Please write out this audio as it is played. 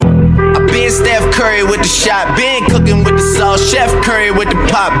Curry with the shot, been cooking with the sauce, Chef Curry with the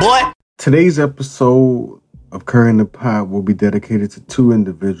pot, boy. Today's episode of Curry in the Pot will be dedicated to two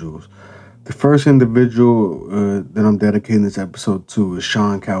individuals. The first individual that I'm dedicating this episode to is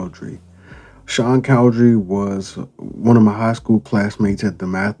Sean Cowdrey. Sean Cowdrey was one of my high school classmates at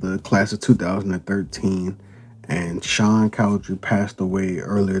DeMatha, class of 2013, and Sean Cowdrey passed away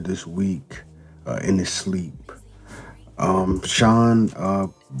earlier this week in his sleep. Sean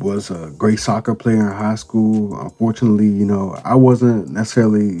was a great soccer player in high school. Unfortunately, I wasn't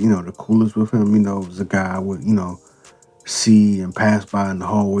necessarily, the coolest with him. It was a guy I would, see and pass by in the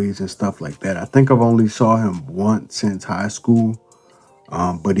hallways and stuff like that. I think I've only saw him once since high school,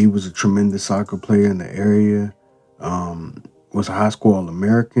 but he was a tremendous soccer player in the area, was a high school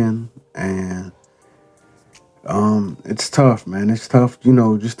All-American, and it's tough, man. It's tough,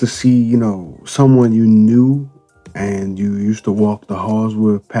 just to see, someone you knew and you used to walk the halls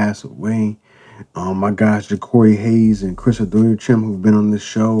with pass away. My guys, Ja'Cory Hayes and Chris Adoyachim, who've been on this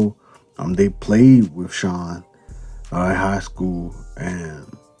show, they played with Sean in high school, and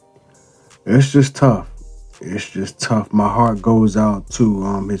it's just tough. It's just tough. My heart goes out to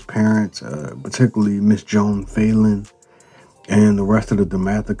his parents, particularly Miss Joan Phelan and the rest of the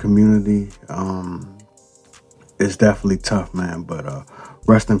DeMatha community. It's definitely tough, man, but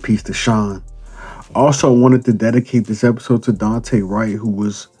rest in peace to Sean. Also wanted to dedicate this episode to Daunte Wright, who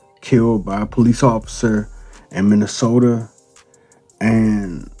was killed by a police officer in Minnesota.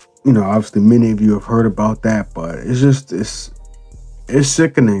 And, obviously many of you have heard about that, but it's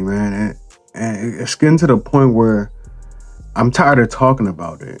sickening, man. And it's getting to the point where I'm tired of talking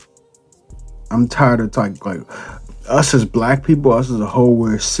about it. I'm tired of talking, like, us as black people, us as a whole,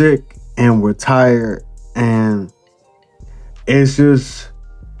 we're sick and we're tired. And it's just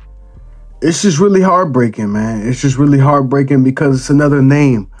really heartbreaking, man. It's just really heartbreaking because it's another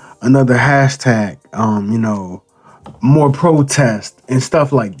name, another hashtag, more protest and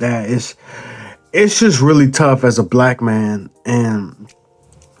stuff like that. It's just really tough as a black man. And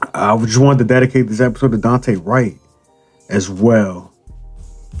I just wanted to dedicate this episode to Daunte Wright as well.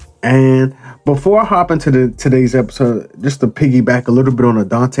 And before I hop into today's episode, just to piggyback a little bit on the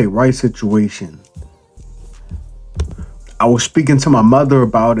Daunte Wright situation, I was speaking to my mother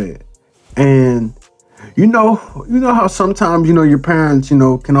about it. And you know how sometimes, your parents,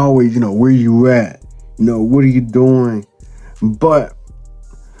 can always, where you at? What are you doing? But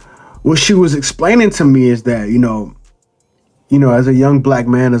what she was explaining to me is that, as a young black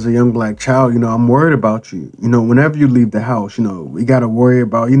man, as a young black child, I'm worried about you. Whenever you leave the house, we got to worry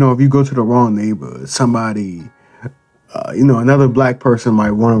about, if you go to the wrong neighborhood, somebody, another black person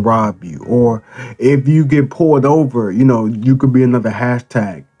might want to rob you. Or if you get pulled over, you could be another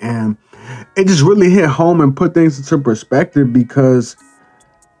hashtag. And it just really hit home and put things into perspective, because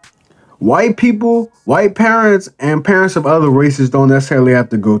white people, white parents, and parents of other races don't necessarily have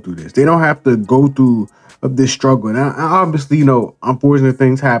to go through this. They don't have to go through this struggle. And obviously, unfortunate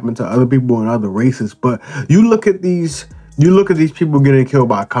things happen to other people and other races. But you look at these people getting killed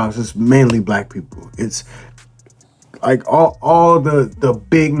by cops. It's mainly black people. It's like all the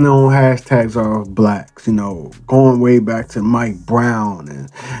big known hashtags are of blacks, going way back to Mike Brown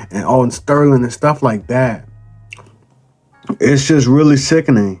and Alton Sterling and stuff like that. It's just really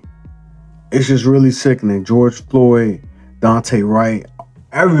sickening. It's just really sickening. George Floyd, Daunte Wright,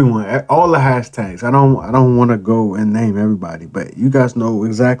 everyone, all the hashtags. I don't want to go and name everybody, but you guys know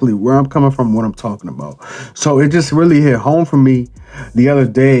exactly where I'm coming from, what I'm talking about. So it just really hit home for me the other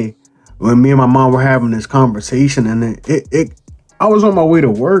day when me and my mom were having this conversation, and I was on my way to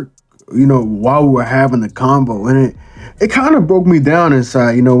work, while we were having the convo, and it kind of broke me down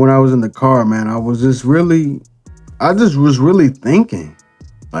inside, when I was in the car, man. I just was really thinking,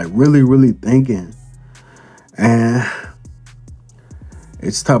 like really, really thinking. And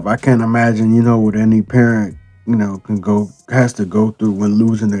it's tough. I can't imagine, what any parent, has to go through when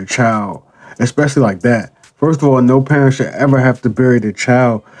losing their child, especially like that. First of all, no parent should ever have to bury their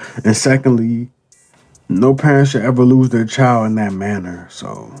child. And secondly, no parent should ever lose their child in that manner.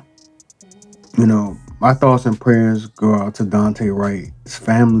 So, my thoughts and prayers go out to Daunte Wright's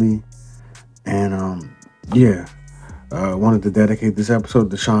family. And, wanted to dedicate this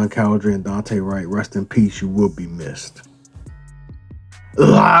episode to Sean Cowdrey and Daunte Wright. Rest in peace. You will be missed.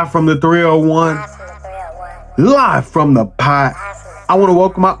 Live from the 301. Live from the pot. I want to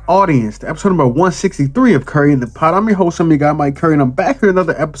welcome my audience to episode number 163 of Curry in the Pot. I'm your host, some of you guys, Mike Curry, and I'm back here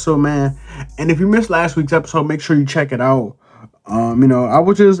another episode, man. And if you missed last week's episode, make sure you check it out. I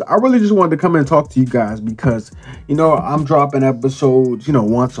really just wanted to come in and talk to you guys because, I'm dropping episodes,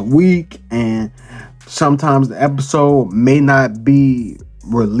 once a week, and sometimes the episode may not be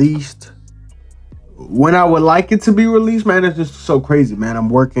released when I would like it to be released, man, it's just so crazy, man. I'm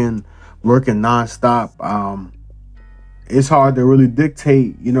working nonstop. It's hard to really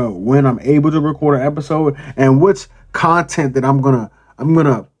dictate, when I'm able to record an episode and which content that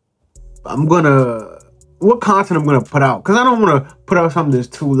what content I'm gonna put out, because I don't want to put out something that's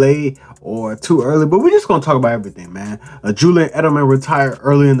too late or too early. But we're just gonna talk about everything, man. Julian Edelman retired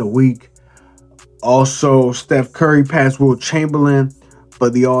early in the week. Also, Steph Curry passed Wilt Chamberlain for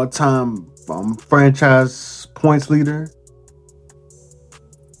the all-time franchise points leader.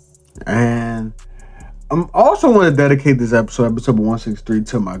 And I also want to dedicate this episode 163,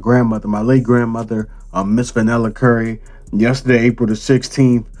 to my grandmother, my late grandmother, Miss Vanilla Curry. Yesterday, April the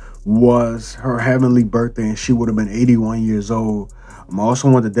 16th, was her heavenly birthday, and she would have been 81 years old. I also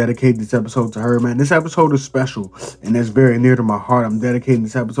want to dedicate this episode to her, man. This episode is special, and it's very near to my heart. I'm dedicating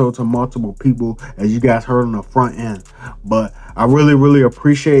this episode to multiple people, as you guys heard on the front end. But I really, really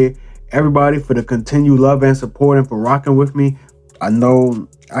appreciate everybody for the continued love and support and for rocking with me. I know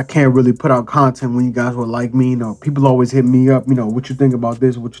I can't really put out content when you guys were like me. People always hit me up, what you think about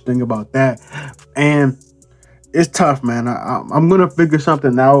this, what you think about that. And it's tough, man. I'm going to figure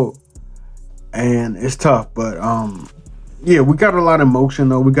something out, and it's tough. But, yeah, we got a lot of emotion,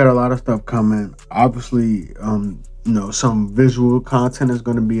 though. We got a lot of stuff coming. Obviously, some visual content is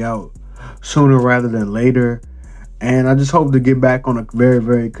going to be out sooner rather than later. And I just hope to get back on a very,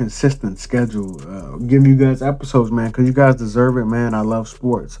 very consistent schedule. Give you guys episodes, man, because you guys deserve it, man. I love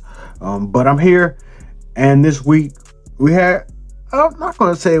sports. But I'm here, and this week we had, I'm not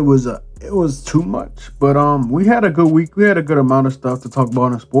going to say it was too much, but we had a good week. We had a good amount of stuff to talk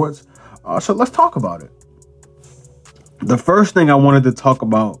about in sports. So let's talk about it. The first thing I wanted to talk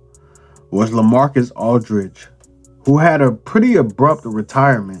about was LaMarcus Aldridge, who had a pretty abrupt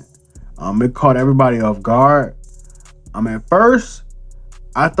retirement. It caught everybody off guard. At first,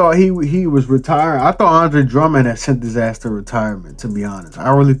 I thought he was retiring. I thought Andre Drummond had sent his ass to retirement, to be honest.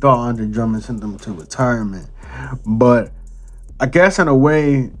 I really thought Andre Drummond sent him to retirement. But I guess in a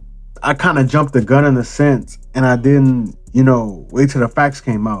way, I kind of jumped the gun in a sense, and I didn't, wait till the facts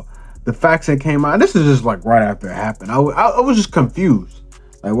came out. The facts that came out, and this is just like right after it happened. I was just confused.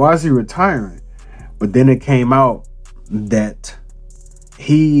 Like, why is he retiring? But then it came out that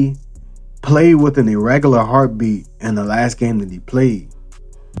he played with an irregular heartbeat in the last game that he played,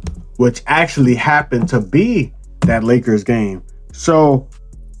 which actually happened to be that Lakers game. So,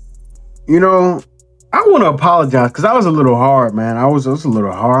 I want to apologize because I was a little hard, man. I was a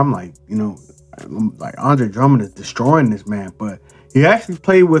little hard. I'm like, like Andre Drummond is destroying this man, but he actually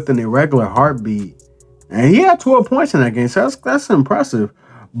played with an irregular heartbeat, and he had 12 points in that game. So that's impressive.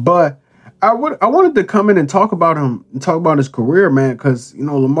 But I wanted to come in and talk about him and talk about his career, man, because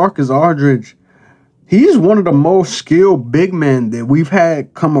LaMarcus Aldridge, he's one of the most skilled big men that we've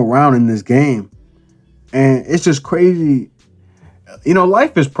had come around in this game, and it's just crazy.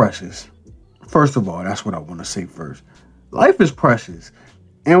 Life is precious. First of all, that's what I want to say first. Life is precious,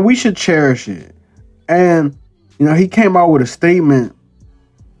 and we should cherish it. And he came out with a statement,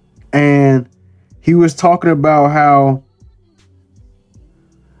 and he was talking about how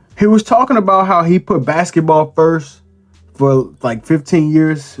he put basketball first for like 15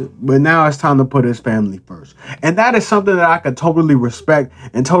 years, but now it's time to put his family first. And that is something that I could totally respect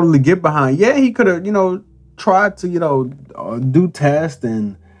and totally get behind. Yeah, he could have, tried to, do tests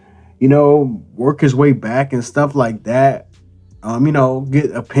and, work his way back and stuff like that.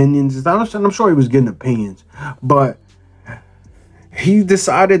 Get opinions. I'm sure he was getting opinions, but he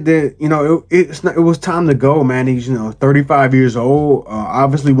decided that, it was time to go, man. He's, 35 years old,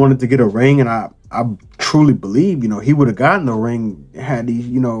 obviously wanted to get a ring. And I truly believe, he would have gotten the ring had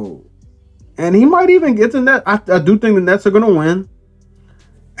he, and he might even get the net. I do think the Nets are going to win,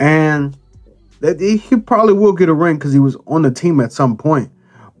 and that he probably will get a ring because he was on the team at some point.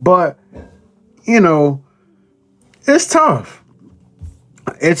 But, it's tough.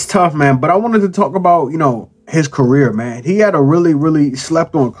 It's tough, man. But I wanted to talk about, his career, man. He had a really, really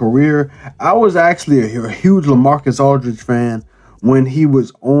slept on career. I was actually a huge LaMarcus Aldridge fan when he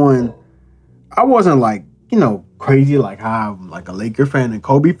was on. I wasn't like, crazy like how I'm like a Laker fan and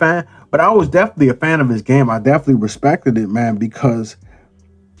Kobe fan, but I was definitely a fan of his game. I definitely respected it, man, because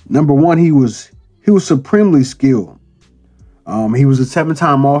number one, he was supremely skilled. He was a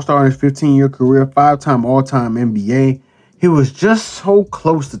 7-time All-Star in his 15-year career, 5-time All-Time NBA. He was just so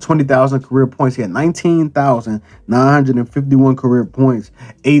close to 20,000 career points. He had 19,951 career points,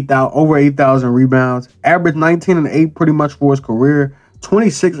 over 8,000 rebounds, averaged 19 and 8 pretty much for his career,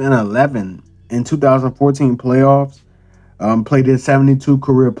 26 and 11 in 2014 playoffs. Played in 72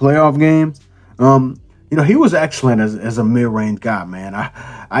 career playoff games. he was excellent as a mid-range guy, man.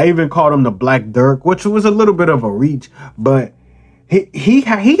 I even called him the Black Dirk, which was a little bit of a reach, but he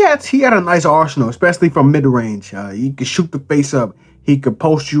had a nice arsenal, especially from mid-range. He could shoot the face up, he could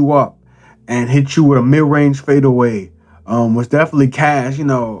post you up, and hit you with a mid-range fadeaway. Was definitely cash,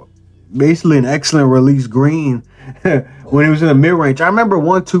 basically an excellent release green when he was in the mid-range. I remember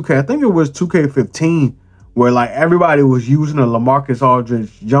 2K, I think it was 2K15, where like everybody was using a LaMarcus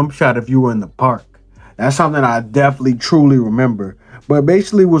Aldridge jump shot if you were in the park. That's something I definitely truly remember. But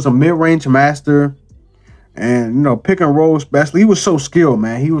basically was a mid-range master, and pick and roll especially. He was so skilled,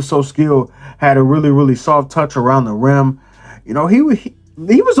 man. He was so skilled, had a really, really soft touch around the rim. He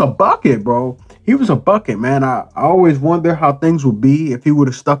was a bucket, bro. He was a bucket, man. I always wonder how things would be if he would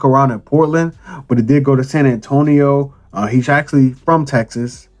have stuck around in Portland, but he did go to San Antonio. He's actually from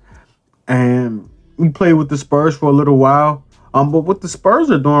Texas, and he played with the Spurs for a little while. But what the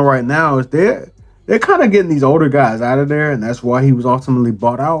Spurs are doing right now is they're kind of getting these older guys out of there, and that's why he was ultimately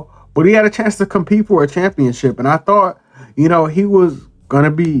bought out. But he had a chance to compete for a championship, and I thought, he was going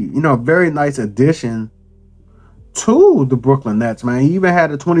to be, a very nice addition to the Brooklyn Nets, man. He even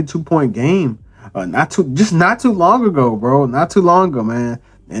had a 22-point game not too long ago, bro. Not too long ago, man.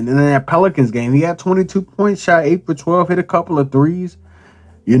 And then in that Pelicans game, he had 22 points, shot 8 for 12, hit a couple of threes.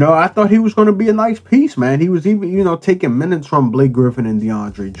 I thought he was going to be a nice piece, man. He was even, taking minutes from Blake Griffin and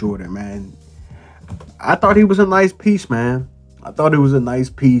DeAndre Jordan, man. I thought he was a nice piece, man.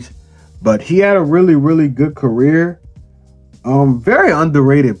 But he had a really, really good career. Very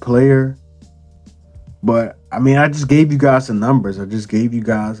underrated player. But, I just gave you guys the numbers. I just gave you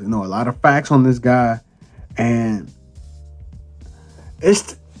guys, a lot of facts on this guy. And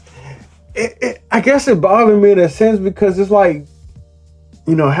I guess it bothered me in a sense because it's like,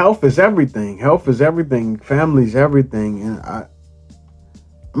 health is everything. Health is everything. Family's everything. And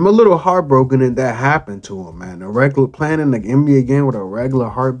I'm a little heartbroken that happened to him, man. Playing in the NBA game with a regular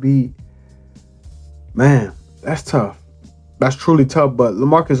heartbeat. Man, that's tough. That's truly tough. But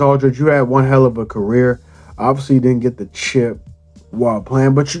LaMarcus Aldridge, you had one hell of a career. Obviously, you didn't get the chip while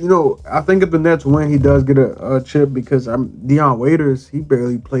playing. But, I think if the Nets win, he does get a chip because Deion Waiters, he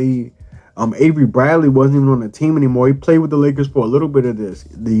barely played. Avery Bradley wasn't even on the team anymore. He played with the Lakers for a little bit of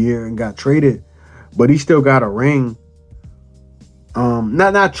the year and got traded. But he still got a ring.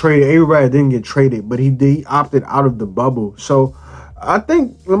 Not traded. Avery Bradley didn't get traded, but he opted out of the bubble. So I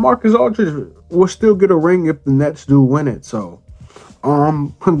think LaMarcus Aldridge will still get a ring if the Nets do win it. So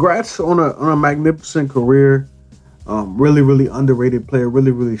congrats on a magnificent career. Really, really underrated player.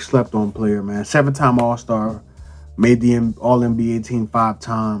 Really, really slept on player, man. 7-time All-Star. Made the All-NBA team 5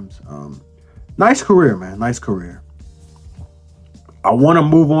 times. Nice career, man. Nice career. I want to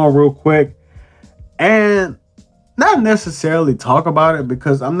move on real quick and not necessarily talk about it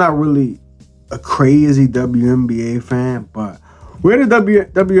because I'm not really a crazy WNBA fan, but we had a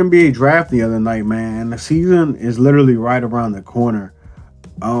WNBA draft the other night, man, and the season is literally right around the corner.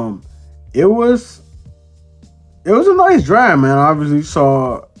 It was a nice draft, man. Obviously,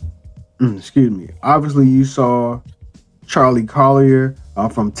 you saw Charlie Collier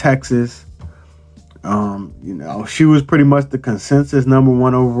from Texas. She was pretty much the consensus number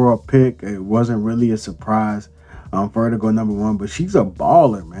 1 overall pick. It wasn't really a surprise for her to go number 1, but she's a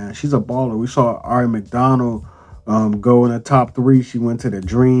baller, man. She's a baller. We saw Ari McDonald go in the top 3. She went to the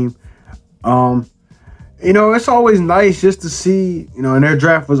Dream. It's always nice just to see, and their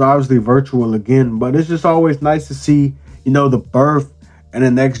draft was obviously virtual again, but it's just always nice to see, the birth and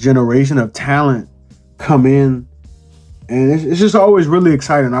the next generation of talent come in. And it's just always really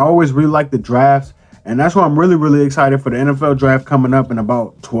exciting. I always really like the drafts. And that's why I'm really, really excited for the NFL draft coming up in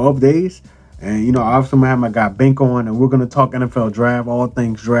about 12 days. And, obviously I'm going to have my guy Bink on, and we're going to talk NFL draft, all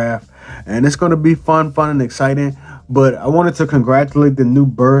things draft. And it's going to be fun and exciting. But I wanted to congratulate the new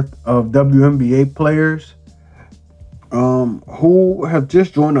birth of WNBA players who have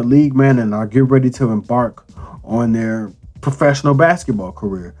just joined the league, man, and are getting ready to embark on their professional basketball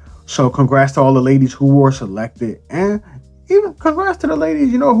career. So congrats to all the ladies who were selected, and even congrats to the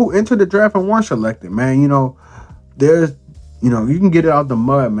ladies, who entered the draft and weren't selected, man. There's, you can get it out the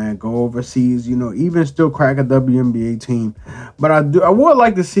mud, man. Go overseas, even still crack a WNBA team. But I would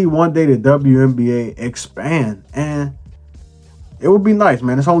like to see one day the WNBA expand, and it would be nice,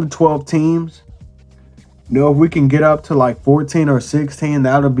 man. It's only 12 teams. If we can get up to like 14 or 16,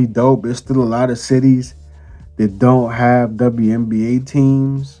 that would be dope. There's still a lot of cities that don't have WNBA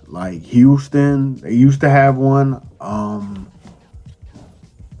teams, like Houston. They used to have one.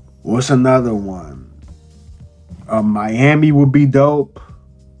 What's another one? Miami would be dope.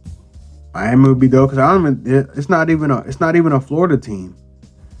 Miami would be dope because it's not even a Florida team.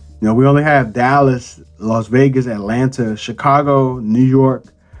 We only have Dallas, Las Vegas, Atlanta, Chicago, New York,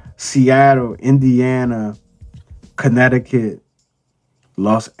 Seattle, Indiana, Connecticut,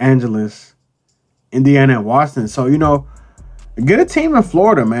 Los Angeles, Indiana, and Washington. So, get a team in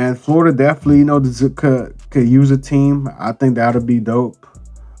Florida, man. Florida definitely, could use a team. I think that would be dope.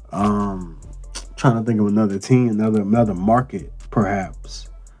 Trying to think of another team, another market, perhaps.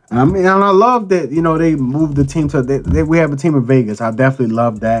 And I love that, they moved the team to, we have a team in Vegas. I definitely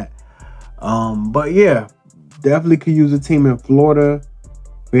love that. But yeah, definitely could use a team in Florida.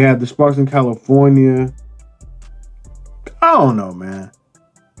 We have the Sparks in California. I don't know, man.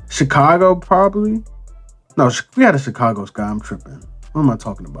 Chicago, probably. No, we had a Chicago Sky. I'm tripping. What am I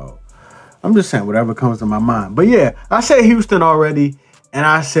talking about? I'm just saying whatever comes to my mind. But yeah, I said Houston already, and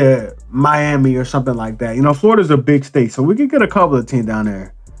I said Miami or something like that. Florida's a big state, so we could get a couple of teams down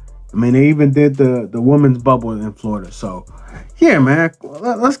there. They even did the women's bubble in Florida. So, yeah, man,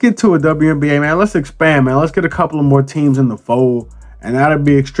 let's get to a WNBA, man. Let's expand, man. Let's get a couple of more teams in the fold, and that'd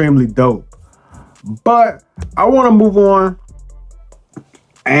be extremely dope. But I want to move on,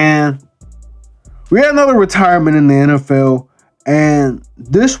 and we had another retirement in the NFL, and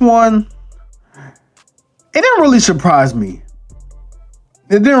this one, it didn't really surprise me.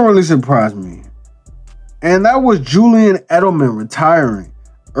 And that was Julian Edelman retiring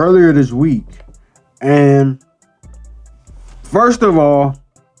earlier this week. And first of all,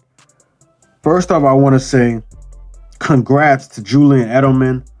 I want to say congrats to Julian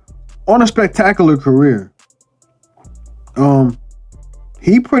Edelman on a spectacular career.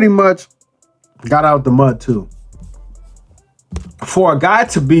 He pretty much got out the mud too. For a guy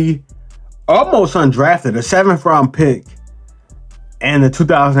to be almost undrafted, a 7th round pick in the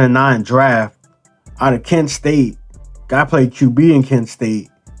 2009 draft out of Kent State, guy played QB in Kent State.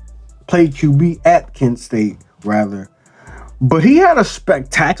 Played QB at Kent State, rather. But he had a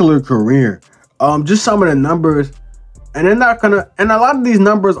spectacular career. Just some of the numbers, and a lot of these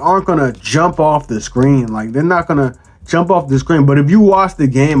numbers aren't gonna jump off the screen. Like, they're not gonna jump off the screen. But if you watch the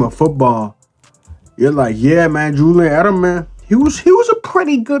game of football, you're like, yeah, man, Julian Edelman, he was a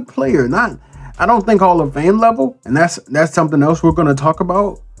pretty good player. I don't think Hall of Fame level, and that's something else we're gonna talk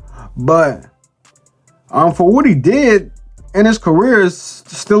about. But for what he did in his career is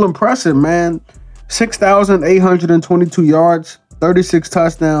still impressive, man. 6,822 yards, 36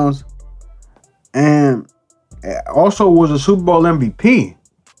 touchdowns, and also was a Super Bowl MVP.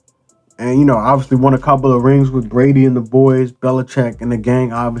 And, obviously won a couple of rings with Brady and the boys, Belichick and the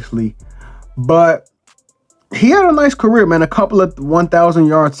gang, obviously. But he had a nice career, man. A couple of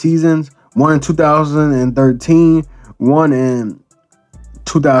 1,000-yard seasons, one in 2013, one in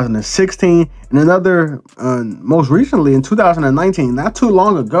 2016, and another most recently in 2019, not too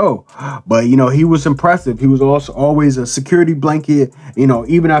long ago. But he was impressive. He was also always a security blanket.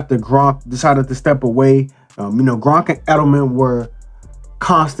 Even after Gronk decided to step away, Gronk and Edelman were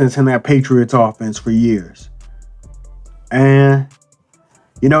constants in that Patriots offense for years. And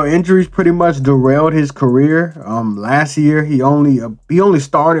injuries pretty much derailed his career. Last year he only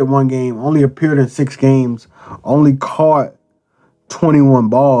started one game, only appeared in 6 games, only caught 21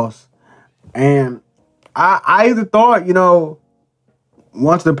 balls. And I either thought,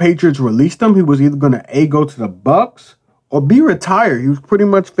 once the Patriots released him, he was either going to A, go to the Bucks or B, retire. He was pretty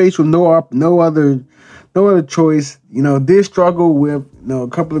much faced with no other choice. Did struggle with, a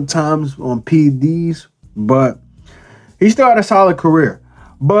couple of times on PEDs, but he still had a solid career.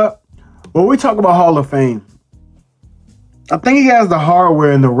 But when we talk about Hall of Fame, I think he has the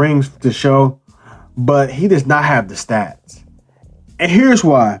hardware and the rings to show, but he does not have the stats. And here's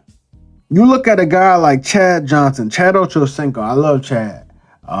why. You look at a guy like Chad Johnson, Chad Ochocinco. I love Chad.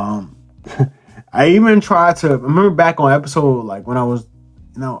 I even tried to remember back on episode, like when I was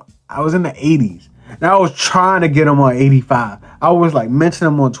in the 80s. And I was trying to get him on 85. I was like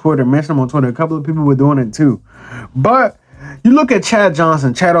mentioning him on Twitter. A couple of people were doing it too. But you look at Chad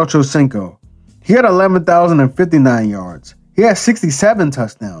Johnson, Chad Ochocinco. He had 11,059 yards. He had 67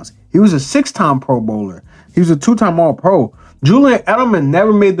 touchdowns. He was a 6-time Pro Bowler. He was a 2-time All-Pro. Julian Edelman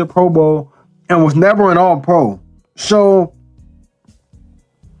never made the Pro Bowl and was never an All-Pro. So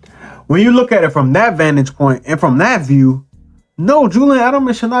when you look at it from that vantage point and from that view, no, Julian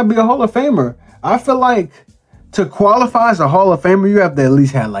Edelman should not be a Hall of Famer. I feel like to qualify as a Hall of Famer, you have to at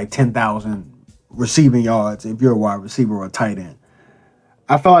least have like 10,000 receiving yards if you're a wide receiver or a tight end.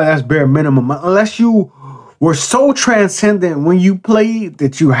 I feel like that's bare minimum. Unless you were so transcendent when you played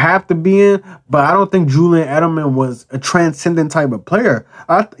that you have to be in. But I don't think Julian Edelman was a transcendent type of player.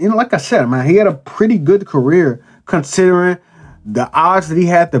 Like I said, man, he had a pretty good career considering the odds that he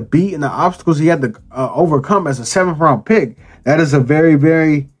had to beat and the obstacles he had to overcome as a 7th round pick. That is a very,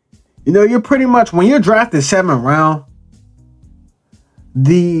 very You know, you're pretty much, when you're drafted 7th round,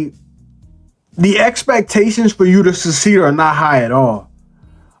 the expectations for you to succeed are not high at all.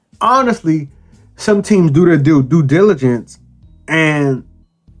 Honestly, some teams do their due diligence, and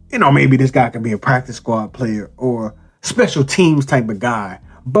you know, maybe this guy could be a practice squad player or special teams type of guy,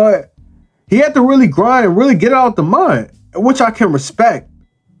 but he had to really grind and really get out the mud, which I can respect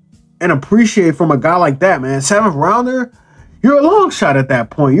and appreciate from a guy like that, man. 7th rounder, you're a long shot at that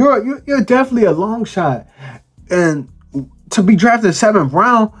point. You're definitely a long shot, and to be drafted 7th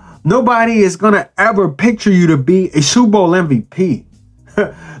round, nobody is gonna ever picture you to be a Super Bowl MVP.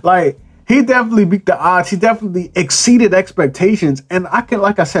 Like, he definitely beat the odds. He definitely exceeded expectations, and I can,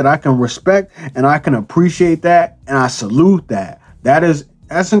 like I said, I can respect and I can appreciate that, and I salute that.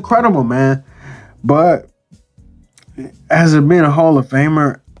 That's incredible, man. But as it being a Hall of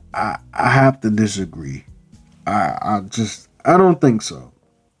Famer, I have to disagree. I don't think so.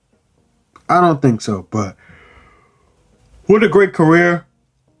 I don't think so. But what a great career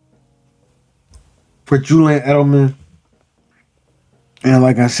for Julian Edelman. And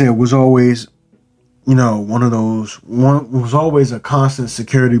like I said, was always, you know, was always a constant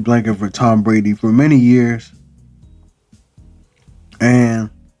security blanket for Tom Brady for many years.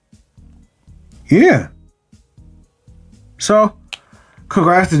 And yeah. So,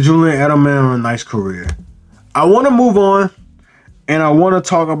 congrats to Julian Edelman on a nice career. I want to move on, and I want to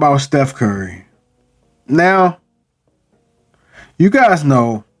talk about Steph Curry. Now, you guys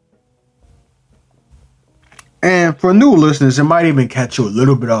know, and for new listeners, it might even catch you a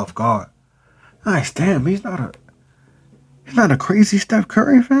little bit off guard. Nice, damn, he's not a crazy Steph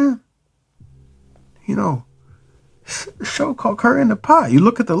Curry fan. You know, a show called Curry in the Pot. You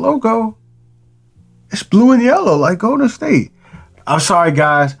look at the logo, it's blue and yellow like Golden State. I'm sorry,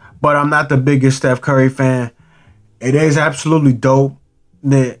 guys, but I'm not the biggest Steph Curry fan. It is absolutely dope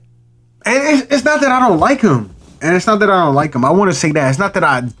and it's not that I don't like him. And it's not that I don't like him. I want to say that. It's not that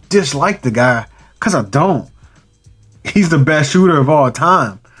I dislike the guy, because I don't. He's the best shooter of all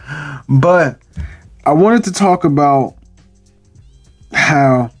time. But I wanted to talk about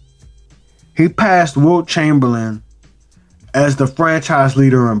how he passed Wilt Chamberlain as the franchise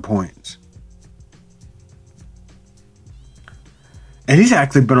leader in points. And he's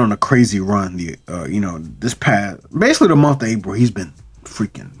actually been on a crazy run. This past, basically the month of April, he's been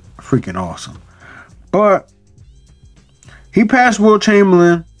freaking awesome. But he passed Wilt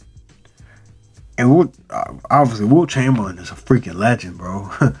Chamberlain. And obviously, Wilt Chamberlain is a freaking legend, bro.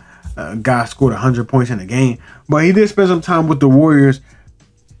 Guy scored 100 points in a game. But he did spend some time with the Warriors.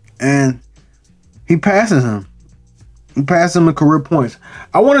 And he passes him. He passes him in career points.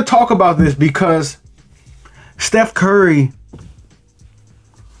 I want to talk about this because Steph Curry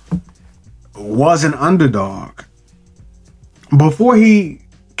was an underdog. Before he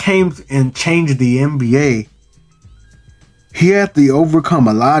came and changed the NBA, he had to overcome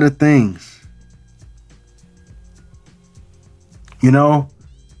a lot of things. You know,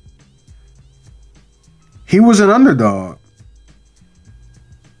 he was an underdog.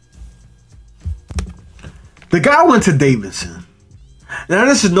 The guy went to Davidson. Now,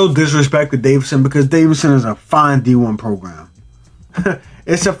 this is no disrespect to Davidson, because Davidson is a fine D1 program.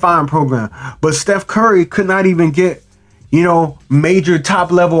 It's a fine program. But Steph Curry could not even get, you know, major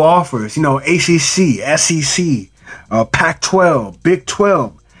top-level offers. You know, ACC, SEC, Pac-12, Big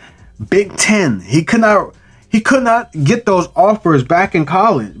 12, Big 10. He could not get those offers back in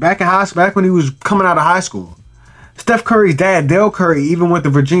college, back in high school, back when he was coming out of high school. Steph Curry's dad, Dale Curry, even went to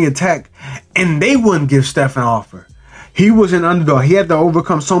Virginia Tech, and they wouldn't give Steph an offer. He was an underdog. He had to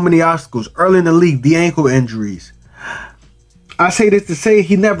overcome so many obstacles early in the league, the ankle injuries. I say this to say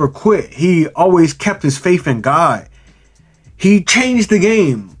he never quit. He always kept his faith in God. He changed the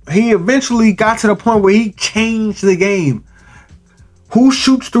game. He eventually got to the point where he changed the game. Who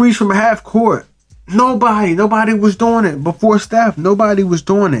shoots threes from half court? Nobody was doing it before Steph. Nobody was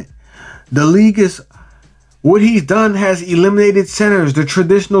doing it. The league is, what he's done has eliminated centers, the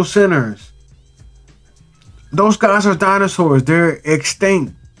traditional centers. Those guys are dinosaurs. They're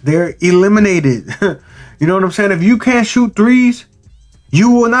extinct. They're eliminated. You know what I'm saying? If you can't shoot threes,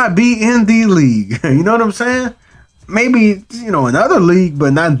 you will not be in the league. You know what I'm saying? Maybe, you know, another league,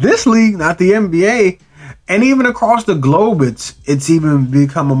 but not this league, not the NBA. And even across the globe, it's even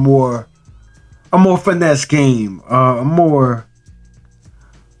become a more finesse game, a more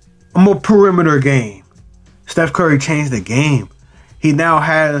perimeter game. Steph Curry changed the game. He now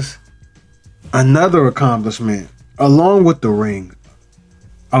has another accomplishment along with the ring.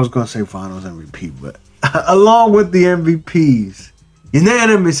 I was going to say finals MVP, but along with the MVPs,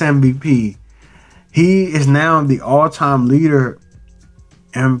 unanimous MVP, he is now the all-time leader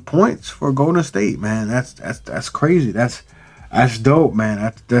and points for Golden State, man. That's crazy. That's dope,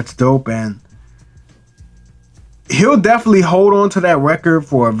 man. That's dope, and he'll definitely hold on to that record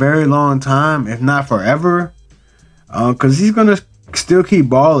for a very long time, if not forever, because he's gonna still keep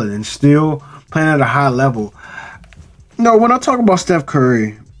balling and still playing at a high level. When I talk about Steph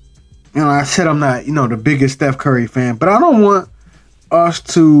Curry, I said I'm not, the biggest Steph Curry fan, but I don't want us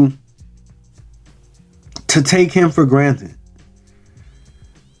to take him for granted.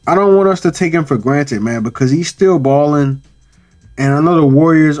 I don't want us to take him for granted, man, because he's still balling. And I know the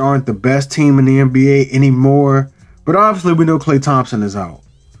Warriors aren't the best team in the NBA anymore, but obviously we know Klay Thompson is out.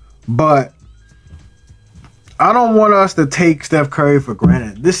 But I don't want us to take Steph Curry for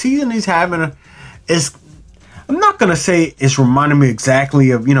granted. This season he's having I'm not going to say it's reminding me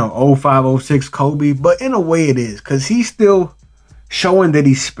exactly of, 05, 06 Kobe, but in a way it is, because he's still showing that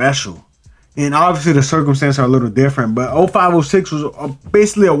he's special. And obviously the circumstances are a little different, but 05, 06 was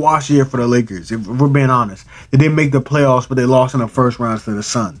basically a wash year for the Lakers, if we're being honest. They didn't make the playoffs, but they lost in the first rounds to the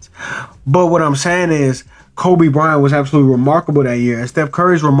Suns. But what I'm saying is Kobe Bryant was absolutely remarkable that year, and Steph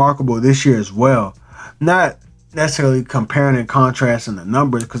Curry's remarkable this year as well. Not necessarily comparing and contrasting the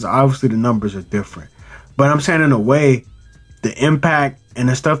numbers, because obviously the numbers are different. But I'm saying in a way, the impact and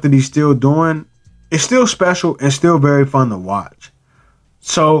the stuff that he's still doing is still special and still very fun to watch.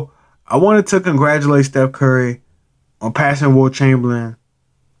 So I wanted to congratulate Steph Curry on passing Wilt Chamberlain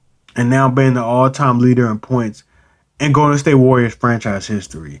and now being the all-time leader in points in Golden State Warriors franchise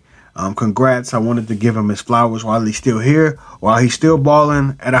history. Congrats. I wanted to give him his flowers while he's still here, while he's still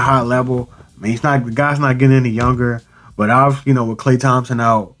balling at a high level. I mean, the guy's not getting any younger, but obviously, with Klay Thompson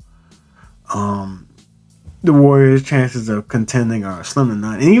out, the Warriors' chances of contending are slim to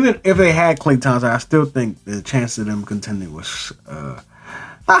none. And even if they had Klay Thompson, I still think the chance of them contending was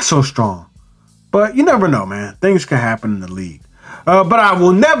not so strong. But you never know, man. Things can happen in the league. But I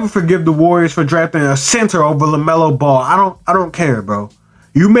will never forgive the Warriors for drafting a center over LaMelo Ball. I don't care, bro.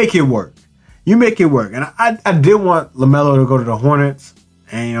 You make it work. You make it work. And I did want LaMelo to go to the Hornets,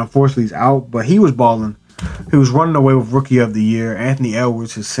 and unfortunately he's out. But he was balling. He was running away with Rookie of the Year. Anthony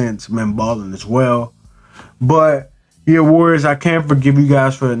Edwards has since been balling as well. But, yeah, Warriors, I can't forgive you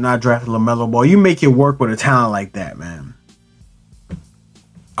guys for not drafting LaMelo Ball. You make it work with a talent like that, man.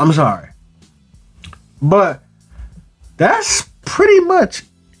 I'm sorry. But that's pretty much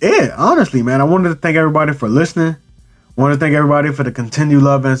it, honestly, man. I wanted to thank everybody for listening. I want to thank everybody for the continued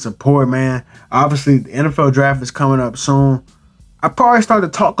love and support, man. Obviously, the NFL draft is coming up soon. I probably start to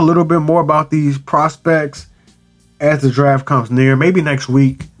talk a little bit more about these prospects as the draft comes near. Maybe next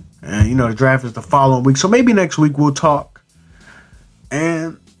week. And, the draft is the following week. So maybe next week we'll talk.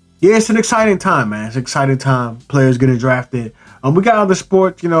 And, yeah, it's an exciting time, man. It's an exciting time. Players getting drafted. We got other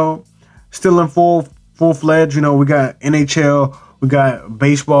sports, still in full-fledged. We got NHL. We got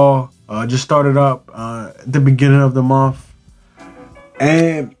baseball. Just started up at the beginning of the month.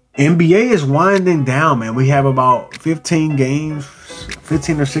 And NBA is winding down, man. We have about 15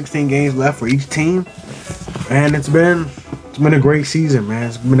 or 16 games left for each team. And it's been a great season, man.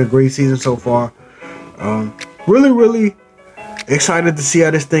 It's been a great season so far. Really, really excited to see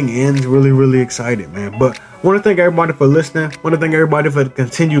how this thing ends. Really, really excited, man. But I want to thank everybody for listening. I want to thank everybody for the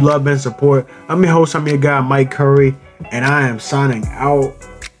continued love and support. I'm your host. I'm your guy, Mike Curry. And I am signing out.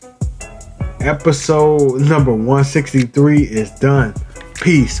 Episode number 163 is done.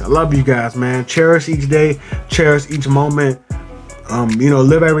 Peace. I love you guys, man. Cherish each day. Cherish each moment.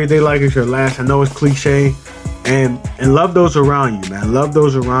 Live every day like it's your last. I know it's cliche. And love those around you, man. Love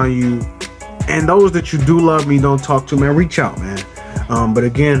those around you. And those that you do love me, don't talk to, man. Reach out, man. But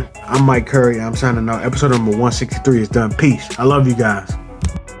again, I'm Mike Curry. I'm signing out. Episode number 163 is done. Peace. I love you guys.